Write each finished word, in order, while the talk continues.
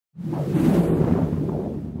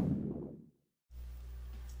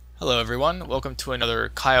Hello everyone, welcome to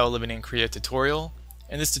another Kyle Living in Korea tutorial.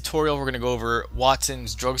 In this tutorial we're going to go over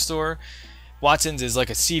Watson's drugstore. Watson's is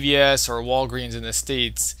like a CVS or a Walgreens in the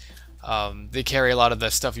States. They carry a lot of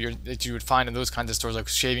the stuff that you would find in those kinds of stores, like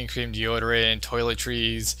shaving cream, deodorant,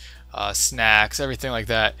 toiletries, snacks, everything like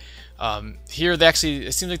that. Here it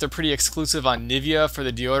seems like they're pretty exclusive on Nivea for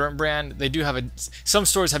the deodorant brand. They do have some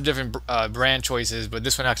stores have different brand choices, but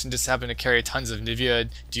this one actually just happened to carry tons of Nivea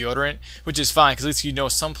deodorant, which is fine because at least you know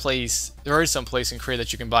there is some place in Korea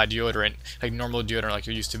that you can buy deodorant, like normal deodorant like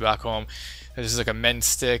you're used to back home. This is like a men's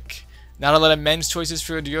stick. Not a lot of men's choices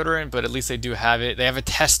for deodorant, but at least they do have it. They have a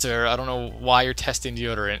tester. I don't know why you're testing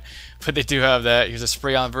deodorant, but they do have that. Here's a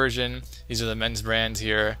spray-on version. These are the men's brands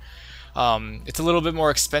here. It's a little bit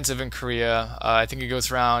more expensive in Korea. I think it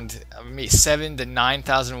goes around 7,000 to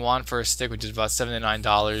 9,000 won for a stick, which is about $7 to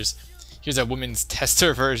 $9. Here's a women's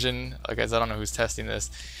tester version. I guess I don't know who's testing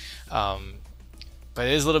this, but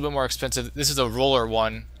it is a little bit more expensive. This is a roller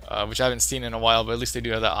one, which I haven't seen in a while, but at least they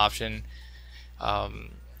do have that option.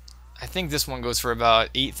 I think this one goes for about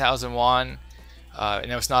 8,000 won.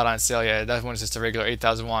 And it's not on sale yet. That one's just a regular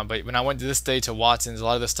 8,000 won. But when I went to this day to Watson's, a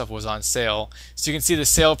lot of this stuff was on sale. So you can see the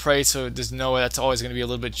sale price. So there's no way that's always going to be a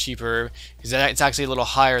little bit cheaper, because it's actually a little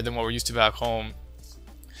higher than what we're used to back home.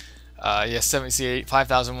 Yeah,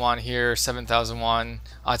 5,000 won here, 7,000 won.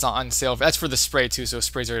 It's on sale. That's for the spray too. So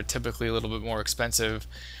sprays are typically a little bit more expensive.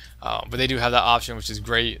 But they do have that option, which is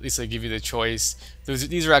great. At least they give you the choice.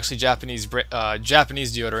 These are actually Japanese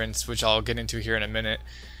deodorants, which I'll get into here in a minute.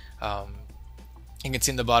 You can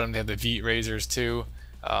see in the bottom they have the Veet razors too.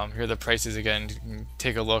 Here are the prices again. You can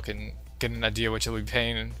take a look and get an idea what you'll be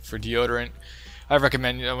paying for deodorant. I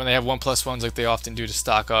recommend when they have 1+1s like they often do to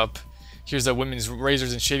stock up. Here's the women's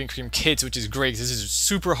razors and shaving cream kits, which is great. This is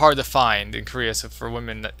super hard to find in Korea. So for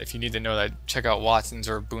women, if you need to know that, check out Watson's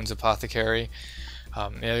or Boons Apothecary.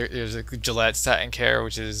 Yeah, there's a Gillette Satin Care,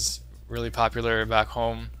 which is really popular back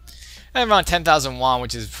home. And around 10,000 won,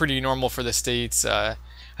 which is pretty normal for the States.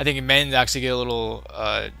 I think men actually get a little,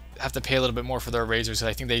 have to pay a little bit more for their razors. So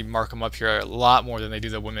I think they mark them up here a lot more than they do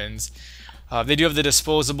the women's. They do have the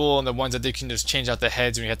disposable and the ones that they can just change out the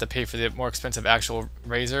heads when you have to pay for the more expensive actual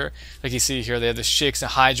razor. Like you see here, they have the Shicks and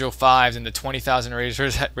Hydro 5s and the 20,000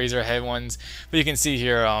 razor head ones. But you can see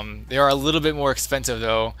here, they are a little bit more expensive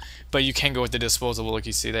though. But you can go with the disposable, like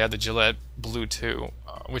you see. They have the Gillette Blue too,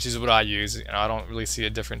 which is what I use. I don't really see a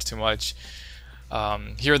difference too much.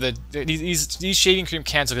 Here are these shaving cream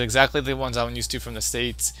cans are exactly the ones I'm used to from the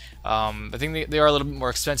States. I think they are a little bit more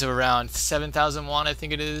expensive, around 7,000 won, I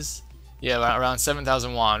think it is. Yeah, around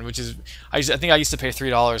 7,000 won, which is, I think I used to pay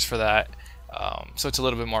 $3 for that. So it's a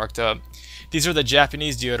little bit marked up. These are the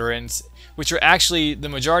Japanese deodorants, which are actually, the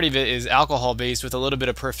majority of it is alcohol based with a little bit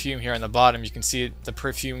of perfume here on the bottom. You can see the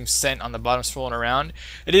perfume scent on the bottom swirling around.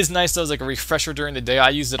 It is nice though, it's like a refresher during the day. I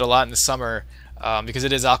used it a lot in the summer. Because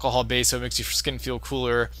it is alcohol based, so it makes your skin feel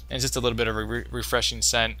cooler, and it's just a little bit of a refreshing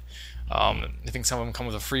scent. I think some of them come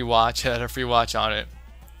with a free watch. It had a free watch on it,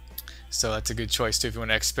 so that's a good choice too if you want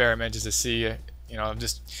to experiment, just to see,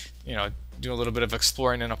 just do a little bit of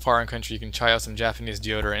exploring in a foreign country. You can try out some Japanese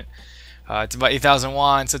deodorant. It's about 8,000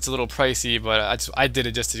 won, so it's a little pricey, but I did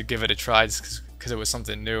it just to give it a try, just because it was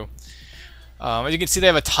something new. As you can see, they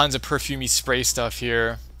have tons of perfumey spray stuff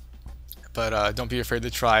here. But don't be afraid to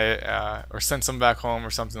try it, or send some back home or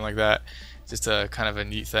something like that. Just a kind of a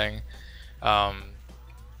neat thing. I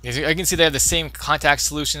can see they have the same contact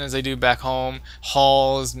solution as they do back home.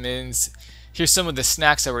 Halls, mints. Here's some of the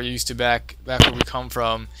snacks that we're used to back where we come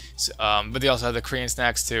from. But they also have the Korean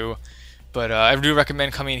snacks too. But I do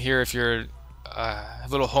recommend coming here if you're a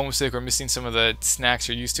little homesick or missing some of the snacks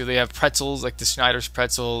you're used to. They have pretzels, like the Schneider's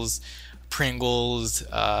pretzels, Pringles,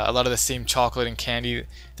 a lot of the same chocolate and candy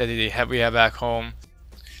that we have back home.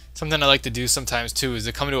 Something I like to do sometimes too is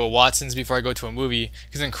to come to a Watson's before I go to a movie,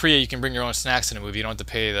 because in Korea you can bring your own snacks in a movie. You don't have to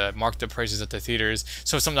pay the marked up prices at the theaters.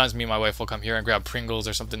 So sometimes me and my wife will come here and grab Pringles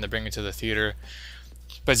or something to bring into the theater.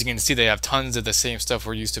 But as you can see, they have tons of the same stuff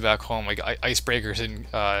we're used to back home, like icebreakers and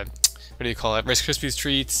what do you call it, Rice Krispies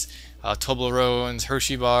treats, Toblerones,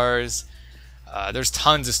 Hershey bars. There's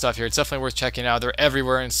tons of stuff here. It's definitely worth checking out. They're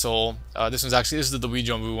everywhere in Seoul. This is the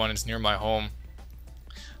Weijongbu one. It's near my home.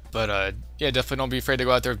 But yeah, definitely don't be afraid to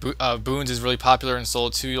go out there. Boons is really popular in Seoul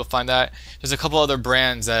too. You'll find that. There's a couple other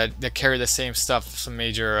brands that carry the same stuff, some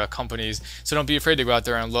major companies. So don't be afraid to go out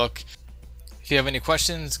there and look. If you have any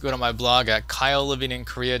questions, go to my blog at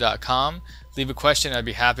kylelivinginkorea.com. Leave a question. I'd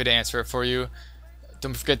be happy to answer it for you.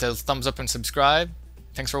 Don't forget to thumbs up and subscribe.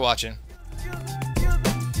 Thanks for watching.